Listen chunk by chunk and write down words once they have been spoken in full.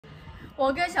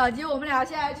我跟小吉，我们俩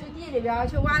现在去地里边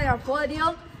去挖点婆婆丁，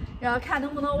然后看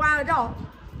能不能挖得着。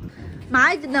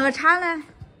妈，那个铲嘞？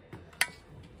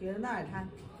搁那儿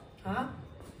铲。啊？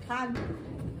铲。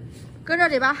搁这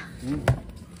里吧。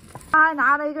他还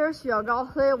拿了一根雪糕，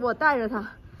所以我带着他。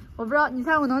我不知道，你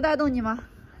猜我能带动你吗？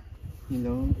你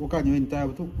能？我感觉你带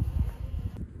不动。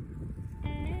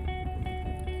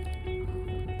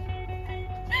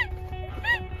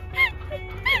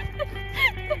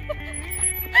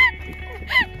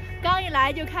刚一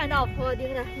来就看到婆婆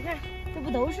丁了，你看，这不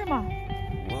都是吗？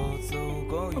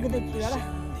我给它折了。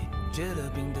觉得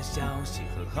冰的消息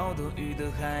和好多雨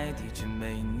的海底，却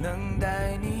没能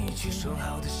带你去说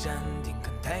好的山顶，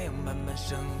看太阳慢慢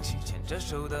升起，牵着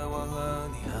手的我和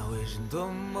你还会是多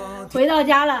么。回到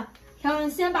家了，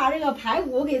先把这个排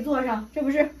骨给做上，这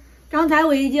不是刚才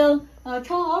我已经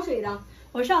焯好水的。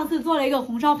我上次做了一个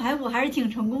红烧排骨，还是挺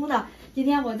成功的。今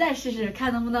天我再试试，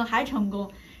看能不能还成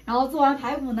功。然后做完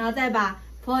排骨呢，再把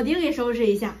婆婆丁给收拾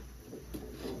一下。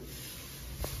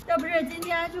这不是今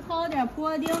天去薅点婆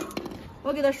婆丁，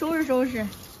我给它收拾收拾，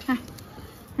看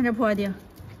这婆婆丁，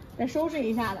再收拾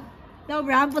一下子，要不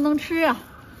然不能吃啊。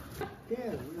对，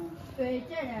这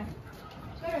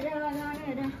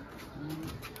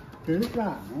这是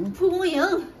啥？蒲公英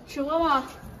吃过吗？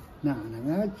那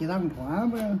个鸡蛋宽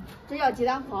不是？这叫鸡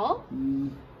蛋泡。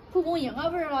蒲公英啊，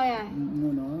不是老爷？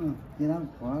鸡蛋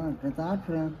宽，这咋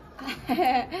吃啊？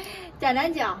蘸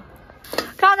蘸酱。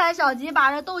刚才小吉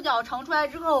把这豆角盛出来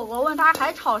之后，我问他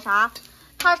还炒啥，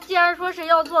他竟然说是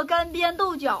要做干煸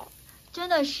豆角，真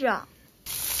的是。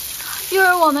一会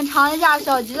儿我们尝一下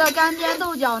小吉的干煸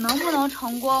豆角能不能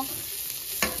成功。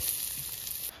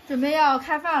准备要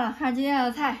开饭了，看今天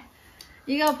的菜，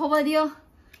一个婆婆丁，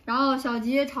然后小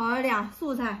吉炒了俩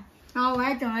素菜，然后我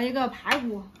还整了一个排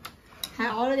骨，还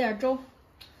熬了点粥。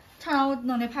尝尝我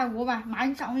弄的排骨吧，妈，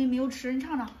你上回没有吃，你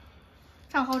尝尝，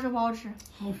尝好吃不好吃？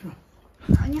好吃。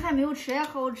你还没有吃也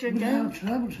好吃，真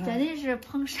的是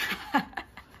碰啥？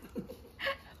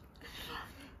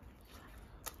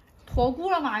脱骨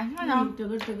了嘛？你看看，这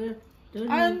个，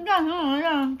哎，你看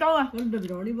看，找个，这不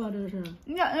着的吧？这个是，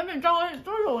你看，那边找个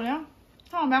都是肉的，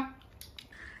尝尝呗。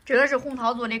这个是红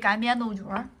桃做的干煸豆角，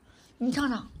你尝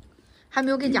尝，还没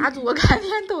有给家做过干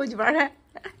煸豆角嘞。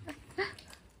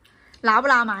辣不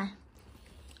辣嘛？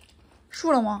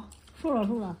熟了吗？熟了，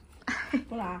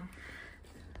不辣。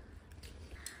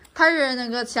它是那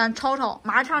个先炒，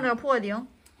马上这个婆婆丁，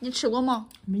你吃过吗？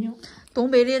没有。东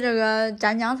北的这个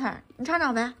蘸酱菜，你尝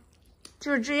尝呗，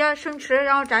就是直接生吃，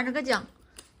然后蘸这个酱，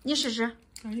你试试。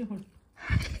一会儿。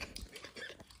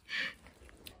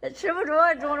吃不中，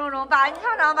中，爸，你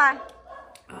尝尝吧。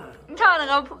你尝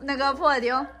那个婆婆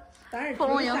丁，蒲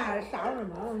公英。啥味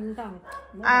嘛？你尝。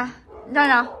哎，你尝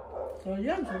尝。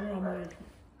盐水味没吃。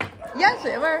盐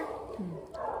水味儿。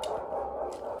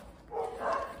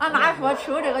俺妈说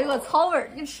吃过这个有个草味儿，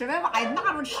你吃呗吧，你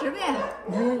拿着吃呗，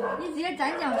你直接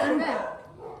蘸酱吃呗。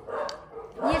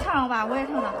你尝尝吧，我也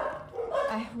尝尝。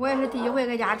哎，我也是第一回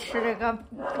搁家吃这个，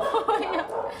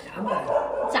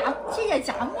直接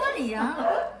夹馍的呀，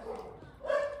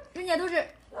人家都是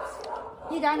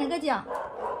一点那个酱。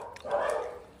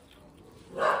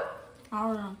好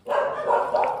味啊！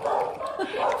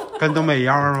跟东北一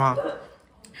样吗？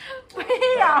不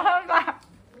一样吧？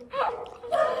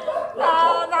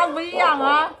那不一样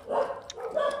啊！